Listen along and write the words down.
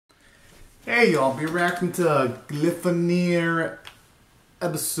Hey, y'all, be reacting to Gleipnir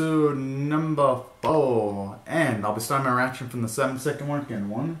episode number 4. And I'll be starting my reaction from the 7-second mark in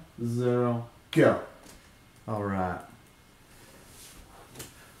 1, 0, go. Alright.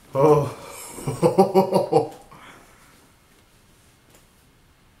 Oh.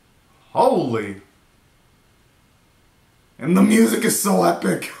 Holy. And the music is so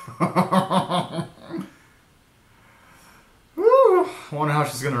epic. Woo. I wonder how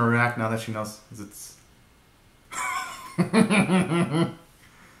she's gonna react now that she knows it's. I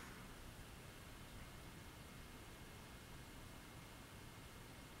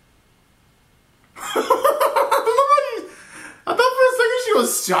thought for a second she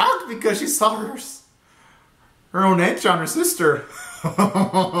was shocked because she saw her own edge on her sister.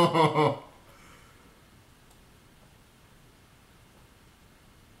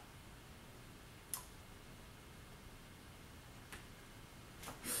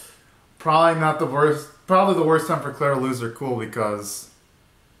 Probably not the worst. Probably the worst time for Claire to lose her cool because,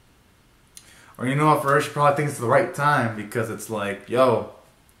 or you know what, for her she probably thinks it's the right time because it's like, yo,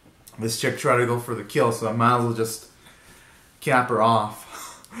 this chick tried to go for the kill, so I might as well just cap her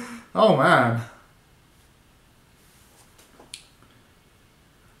off. Oh man.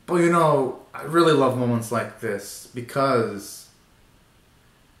 But you know, I really love moments like this because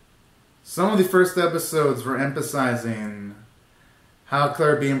some of the first episodes were emphasizing how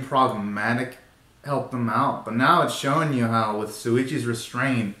Claire being problematic helped them out. But now it's showing you how with Shuichi's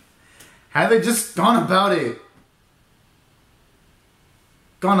restraint, had they just gone about it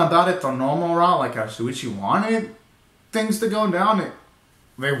the normal route, like how Shuichi wanted things to go down,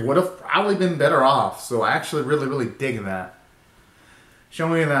 they would have probably been better off. So I actually really dig that.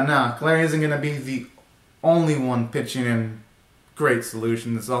 Showing you that now, Claire isn't going to be the only one pitching in great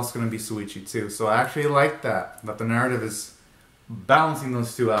solutions. It's also going to be Shuichi too. So I actually like that the narrative is balancing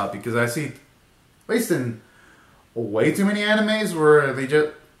those two out, because I see, at least in way too many animes where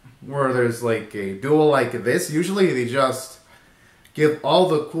there's like a duel like this, usually they just give all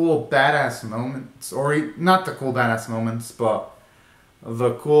the cool badass moments, or not the cool badass moments, but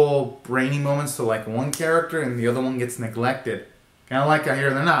the cool brainy moments to like one character and the other one gets neglected. Kind of like I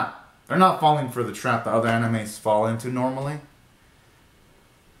hear they're not falling for the trap that other animes fall into normally.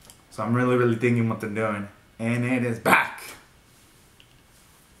 So I'm really digging what they're doing. And it is back!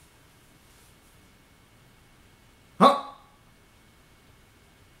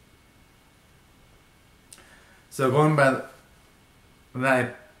 So going by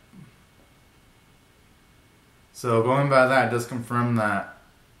that, it does confirm that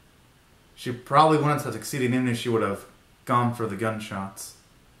she probably wouldn't have succeeded even if she would have gone for the gunshots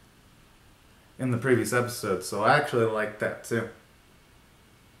in the previous episode. So I actually like that too.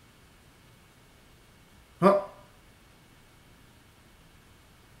 Oh,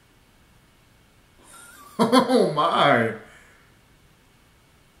 oh my!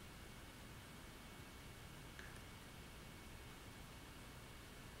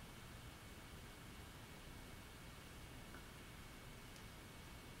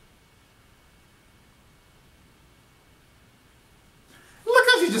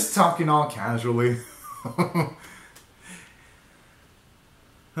 She's just talking all casually.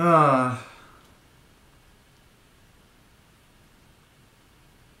 Alright,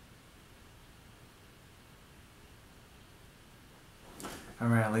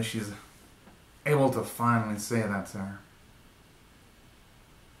 at least she's able to finally say that to her.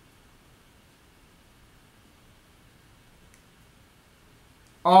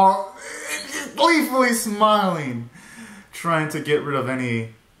 Oh, gleefully smiling, trying to get rid of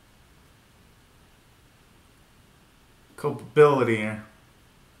any culpability.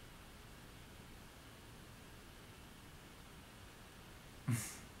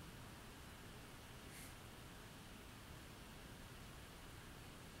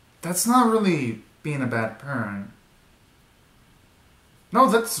 That's not really being a bad parent. No,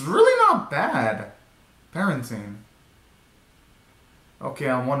 that's really not bad parenting. Okay,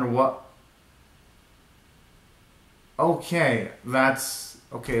 I wonder what... Okay, that's...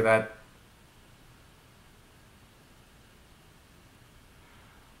 Okay, that...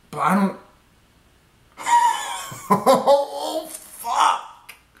 But I don't... Oh,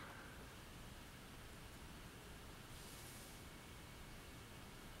 fuck!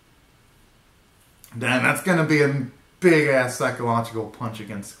 Damn, that's gonna be a big-ass psychological punch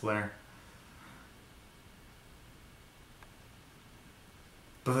against Claire.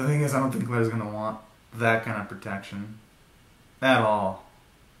 But the thing is, I don't think Claire's gonna want that kind of protection. At all.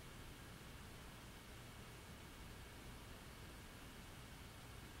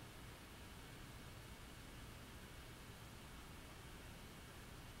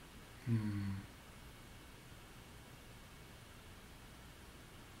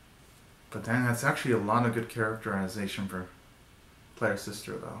 But then that's actually a lot of good characterization for Claire's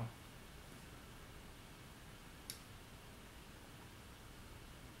sister, though.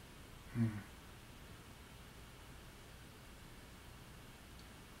 Hmm.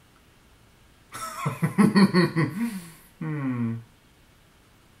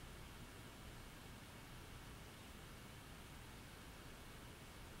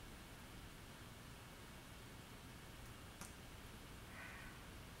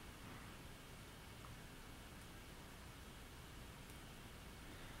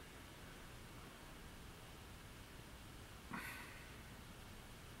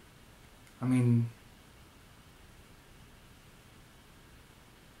 I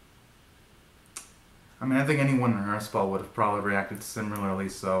mean, I think anyone in her spot would have probably reacted similarly.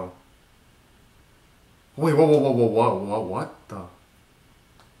 So, wait, whoa, what the?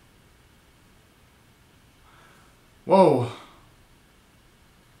 Whoa.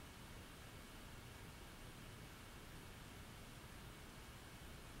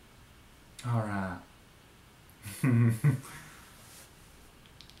 All right.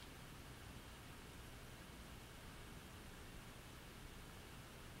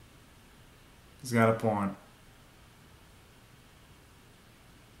 He's got a point.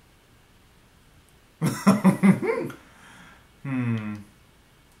 Hmm.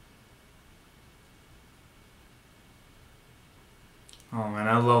 Oh man,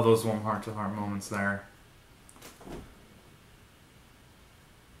 I love those warm heart-to-heart moments there.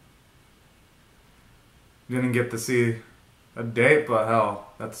 Didn't get to see a date, but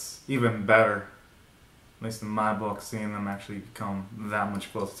hell, that's even better. At least in my book, seeing them actually become that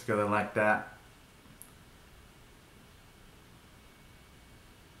much closer together like that.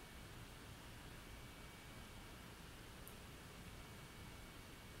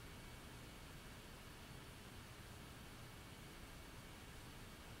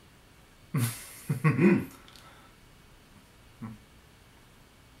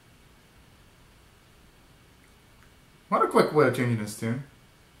 What a quick way of changing this tune.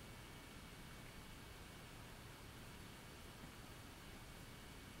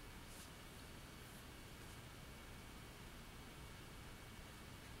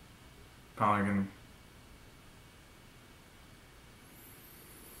 Probably gonna...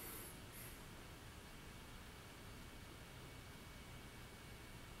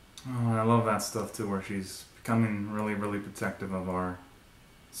 Oh, I love that stuff too, where she's becoming really, really protective of our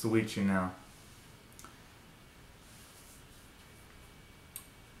Suichi now.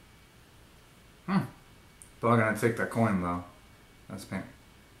 But I'm gonna take that coin though. That's pain.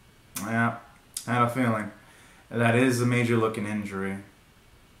 Yeah, I had a feeling. That is a major looking injury.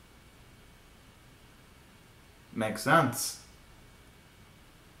 Makes sense.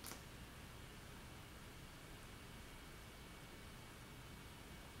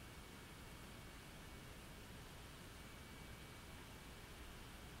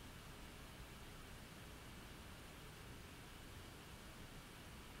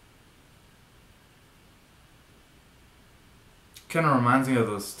 Kind of reminds me of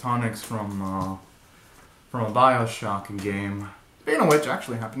those tonics from a BioShock game. Speaking of which, I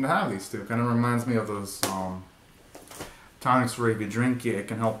actually happen to have these two. Kind of reminds me of those tonics where if you drink it, it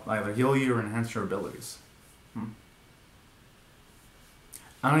can help either heal you or enhance your abilities.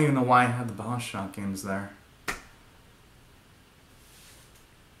 I don't even know why I had the BioShock games there.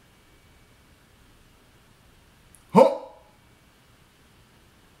 Oh!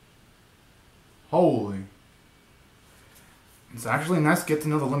 Holy. It's actually nice to get to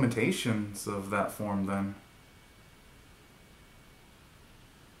know the limitations of that form then.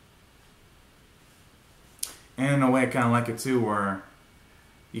 And in a way I kinda like it too, where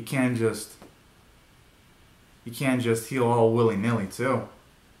you can't just heal all willy-nilly too.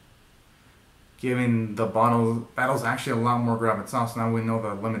 Giving the battle's actually a lot more gravitas, so now we know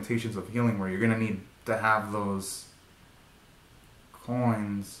the limitations of healing, where you're gonna need to have those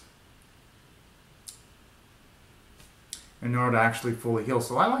coins in order to actually fully heal.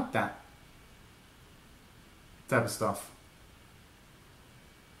 So I like that type of stuff.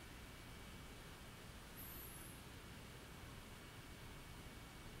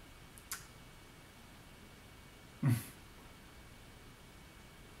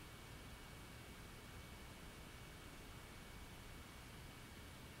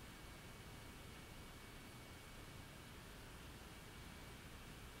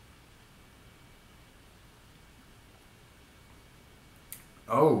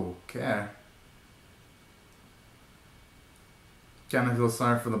 Okay. Kind of feel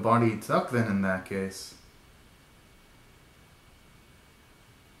sorry for the body he took then in that case.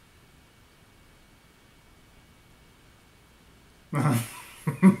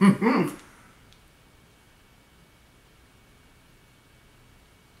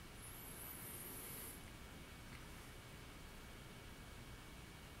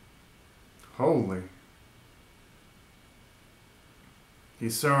 Holy. He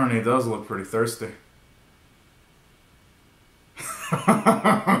certainly does look pretty thirsty.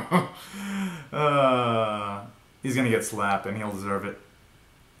 He's gonna get slapped and he'll deserve it.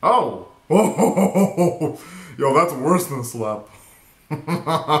 Oh! Oh! Yo, that's worse than a slap.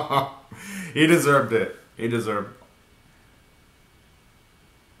 He deserved it. He deserved it.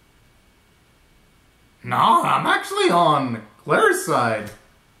 No, I'm actually on Claire's side.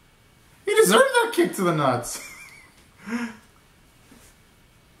 He deserved that kick to the nuts.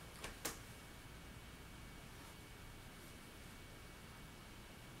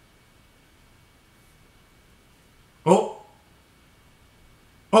 Oh!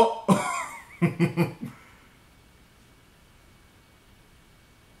 Oh!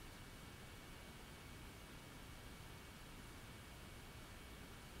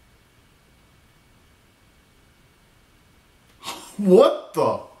 What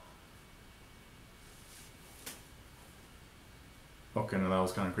the? Okay, no, that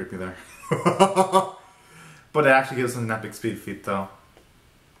was kind of creepy there. But it actually gives us an epic speed feat, though.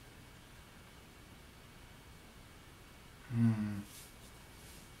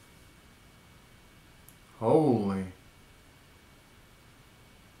 Holy.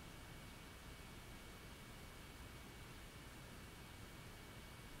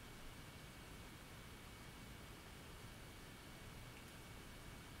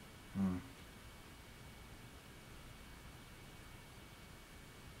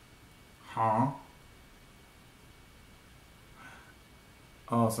 Huh?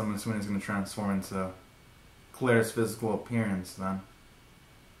 Oh, so I'm assuming he's going to transform into Claire's physical appearance then.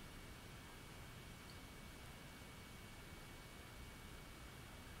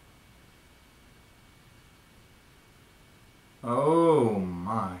 Oh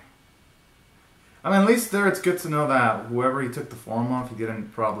my. I mean, at least there it's good to know that whoever he took the form of, he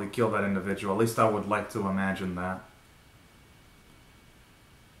didn't probably kill that individual. At least I would like to imagine that.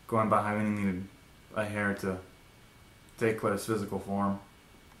 Going by how he needed a hair to take Claire's physical form.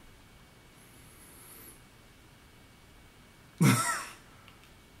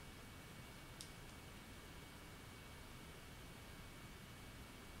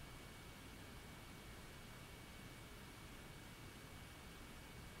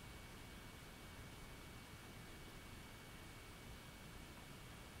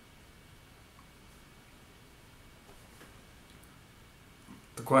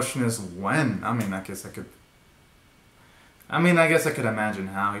 The question is when? I mean, I guess I could imagine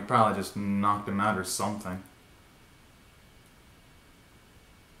how. He probably just knocked him out or something.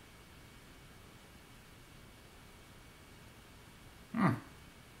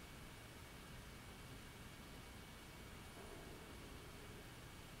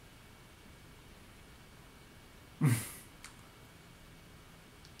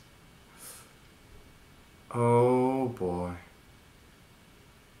 Oh boy.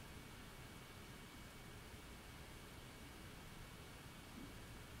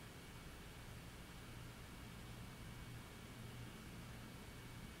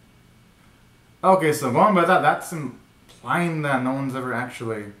 Okay, so going by that, that's implying that no one's ever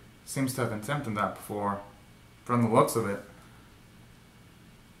actually seems to have attempted that before, from the looks of it.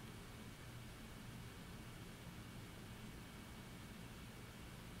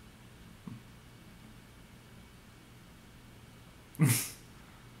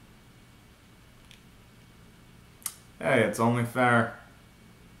 Hey, it's only fair.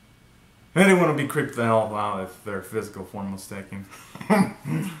 Anyone would be creeped the hell out if their physical form was taken.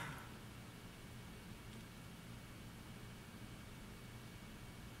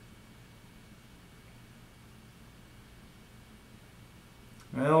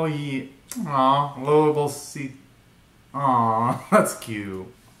 Well, yeah. Aw, loadable seat. Aw, that's cute.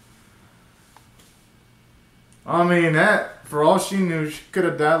 I mean, that, for all she knew, she could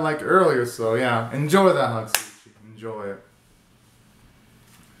have died like earlier, so yeah. Enjoy that hug, Sushi. Enjoy it.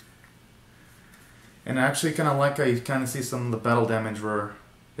 And I actually kind of like how you kind of see some of the battle damage where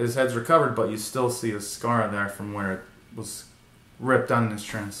his head's recovered, but you still see a scar there from where it was ripped out in his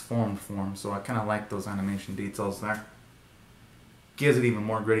transformed form. So I kind of like those animation details there. Gives it even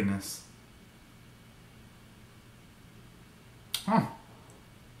more grittiness. Huh.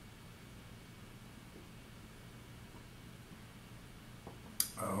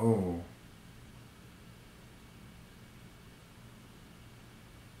 Oh.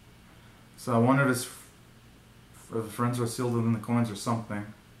 So I wonder if his friends were sealed within the coins or something.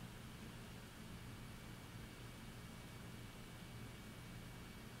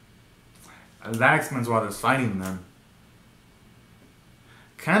 That explains why there's fighting then.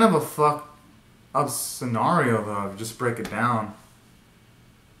 Kind of a fucked up scenario though, if you just break it down.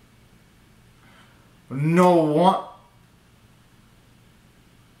 No one...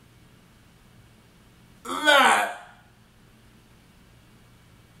 That!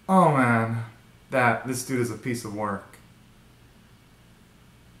 Oh man. This dude is a piece of work.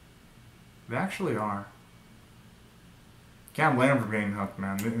 They actually are. Can't blame him for getting hooked,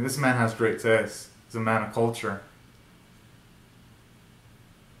 man. This man has great taste. He's a man of culture.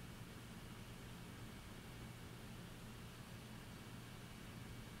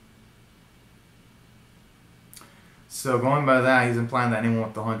 So going by that, he's implying that anyone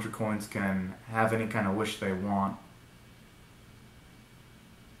with the 100 coins can have any kind of wish they want.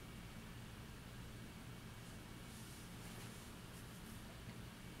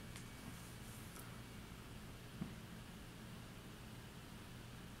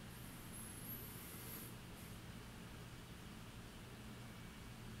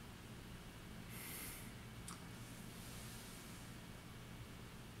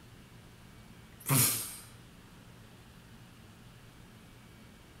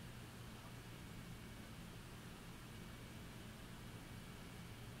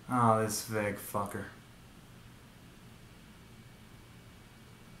 Oh, this vague fucker.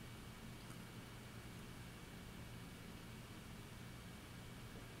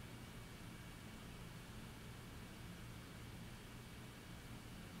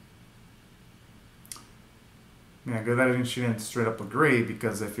 Yeah, good that she didn't straight up agree,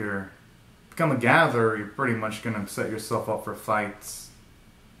 because if you're become a gatherer, you're pretty much gonna set yourself up for fights.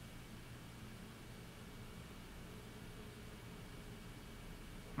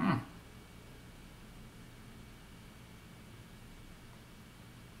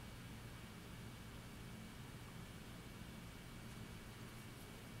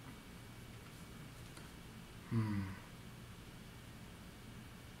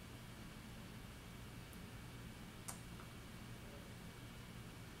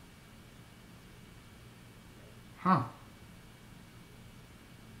 Huh.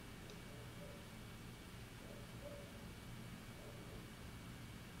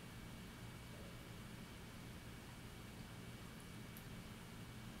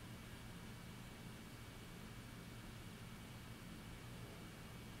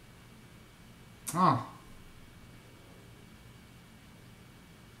 Oh.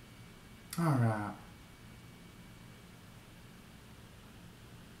 Alright.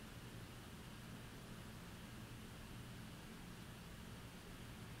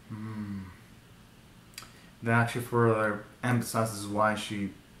 That actually further emphasizes why she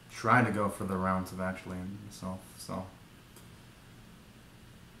tried to go for the rounds of actually himself, so.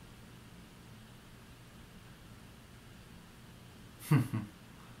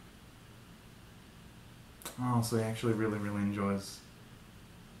 Oh, so he actually really enjoys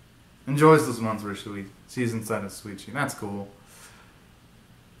those months where she sees inside of Sweet Cheek. That's cool.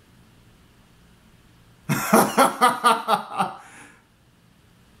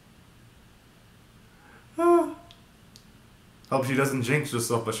 Hope she doesn't jinx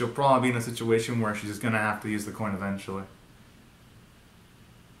herself, but she'll probably be in a situation where she's gonna have to use the coin eventually.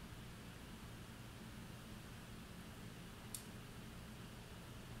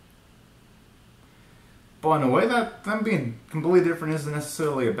 But in a way, that them being completely different isn't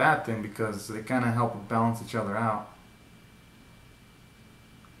necessarily a bad thing, because they kind of help balance each other out.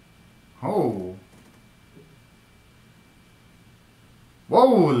 Oh.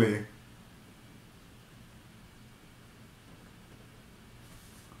 Whoa-ly.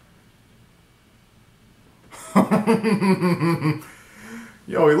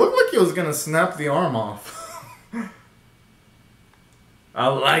 Yo, he looked like he was gonna snap the arm off. I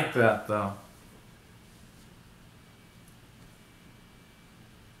like that though.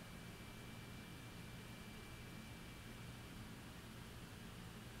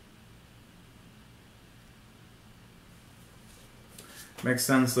 Makes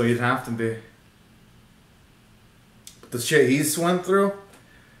sense though, you'd have to be. But the shit he's went through,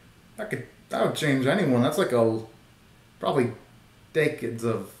 that would change anyone. That's like probably decades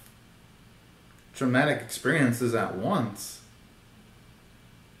of traumatic experiences at once.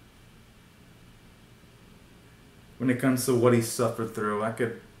 When it comes to what he suffered through, that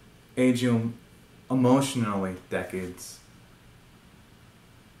could age you emotionally decades.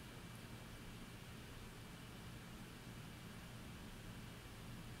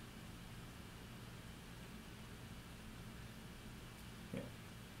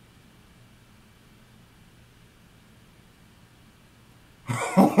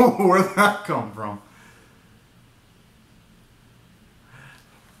 Where'd that come from?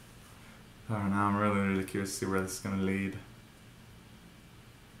 Oh, now I'm really, really curious to see where this is going to lead.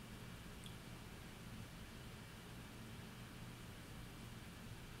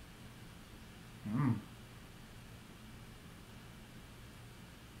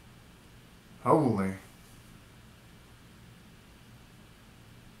 Holy.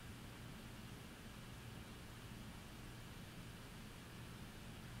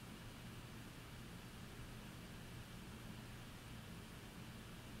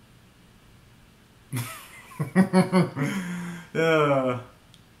 Yeah.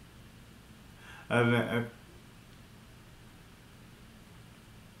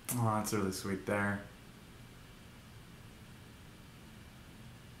 Oh, that's really sweet there.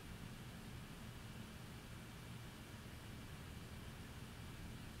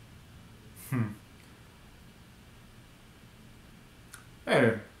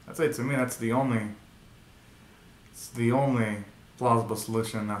 Hey, I'd say to me it's the only plausible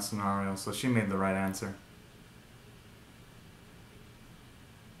solution in that scenario, so she made the right answer.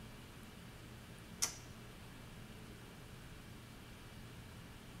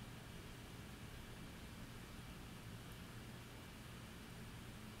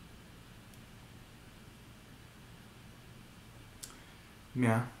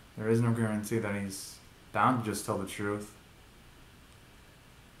 Yeah, there is no guarantee that he's down to just tell the truth.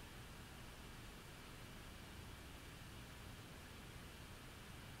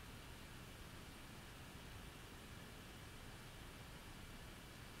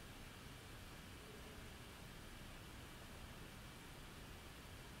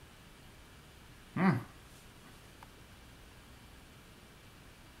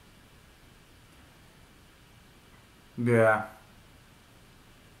 Yeah.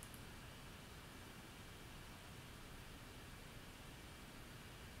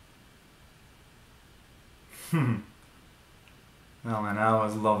 Oh man, I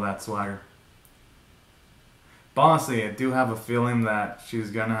always love that swagger. But honestly, I do have a feeling that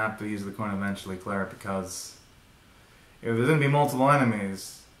she's gonna have to use the coin eventually, Claire, because if there's gonna be multiple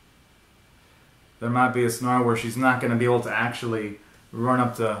enemies, there might be a scenario where she's not gonna be able to actually run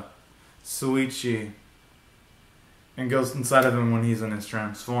up to Suichi and goes inside of him when he's in his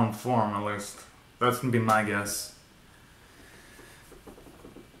transformed form, at least. That's gonna be my guess.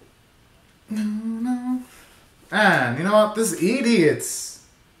 No. And you know what? This idiots.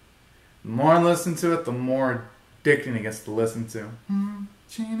 The more I listen to it, the more addicting it gets to listen to.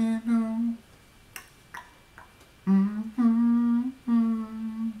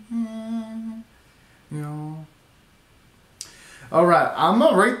 Alright, I'm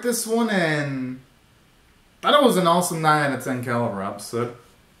gonna rate this one in. Thought it was an awesome 9 out of 10 caliber episode.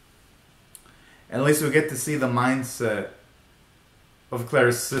 At least we get to see the mindset of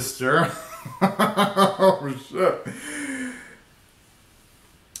Claire's sister. Oh shit.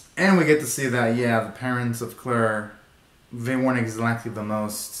 And we get to see that, yeah, the parents of Claire, they weren't exactly the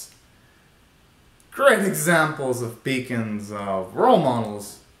most great examples of beacons of role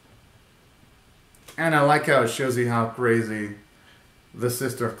models. And I like how it shows you how crazy the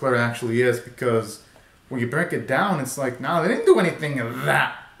sister of Claire actually is, because when you break it down, it's like, no, they didn't do anything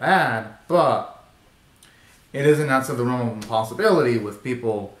that bad, but it isn't outside the realm of impossibility with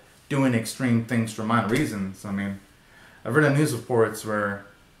people doing extreme things for minor reasons. I mean, I've read news reports where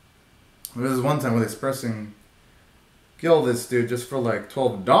there was one time where this person killed this dude just for like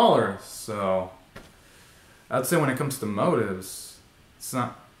 $12. So I'd say when it comes to motives, it's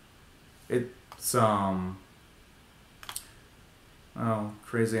not. It's oh,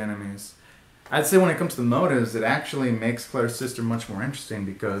 crazy enemies. I'd say when it comes to motives, it actually makes Claire's sister much more interesting,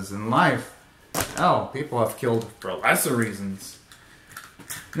 because in life, people have killed for lesser reasons.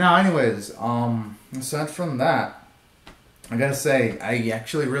 Now, anyways, aside from that, I gotta say, I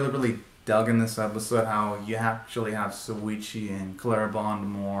actually really dug in this episode how you actually have Suichi and Claire bond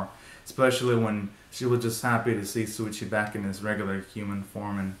more, especially when she was just happy to see Suichi back in his regular human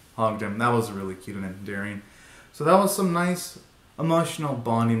form and hugged him. That was really cute and endearing. So that was some nice emotional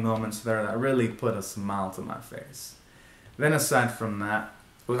bonding moments there that really put a smile to my face. Then aside from that,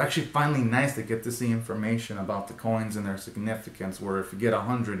 it was actually finally nice to get to see information about the coins and their significance, where if you get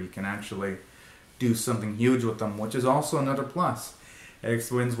 100, you can actually do something huge with them, which is also another plus. It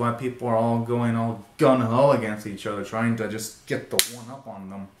explains why people are all going all gun-ho against each other, trying to just get the one-up on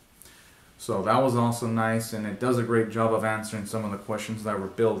them. So that was also nice, and it does a great job of answering some of the questions that were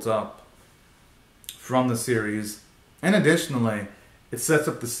built up from the series. And additionally, it sets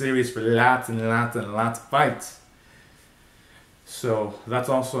up the series for lots and lots and lots of fights. So that's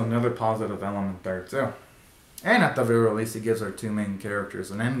also another positive element there too. And at the very least, it gives our two main characters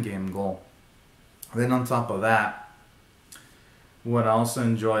an endgame goal. Then on top of that, What I also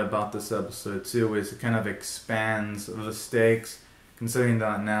enjoy about this episode too is it kind of expands the stakes, considering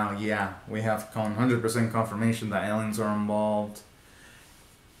that now, yeah, we have 100% confirmation that aliens are involved.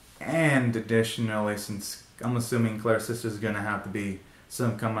 And additionally, since I'm assuming Claire's sister is going to have to be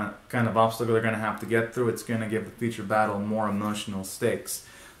some kind of obstacle they're going to have to get through, it's going to give the future battle more emotional stakes.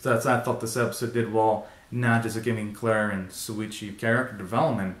 So that's, I thought this episode did well, not just giving Claire and Suichi character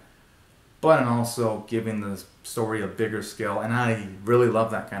development, but also giving the story a bigger scale, and I really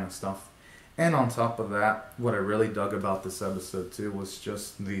love that kind of stuff. And on top of that, what I really dug about this episode too was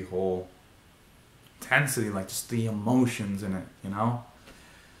just the whole intensity, like just the emotions in it, you know?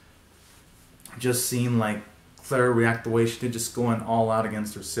 Just seeing like Claire react the way she did, just going all out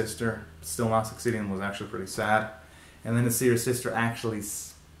against her sister, still not succeeding, was actually pretty sad. And then to see her sister actually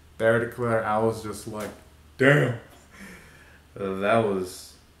spare to Claire, I was just like, damn. That was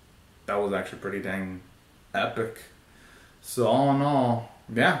actually pretty dang epic. So all in all,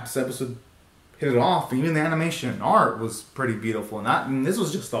 yeah, this episode hit it off. Even the animation and art was pretty beautiful. And this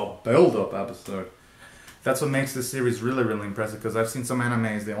was just a build-up episode. That's what makes this series really, really impressive, because I've seen some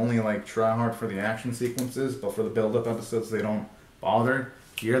animes, they only like try hard for the action sequences, but for the build-up episodes, they don't bother.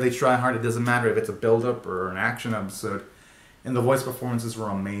 Here they try hard. It doesn't matter if it's a build-up or an action episode. And the voice performances were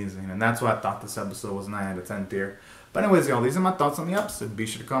amazing, and that's why I thought this episode was 9 out of 10 tier. But anyways, y'all, these are my thoughts on the episode. Be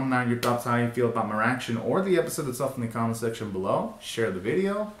sure to comment down your thoughts, how you feel about my reaction or the episode itself in the comment section below. Share the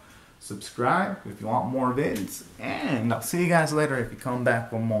video, subscribe if you want more vids, and I'll see you guys later if you come back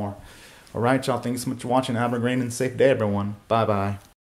for more. Alright, y'all, thanks so much for watching. Have a great and safe day, everyone. Bye-bye.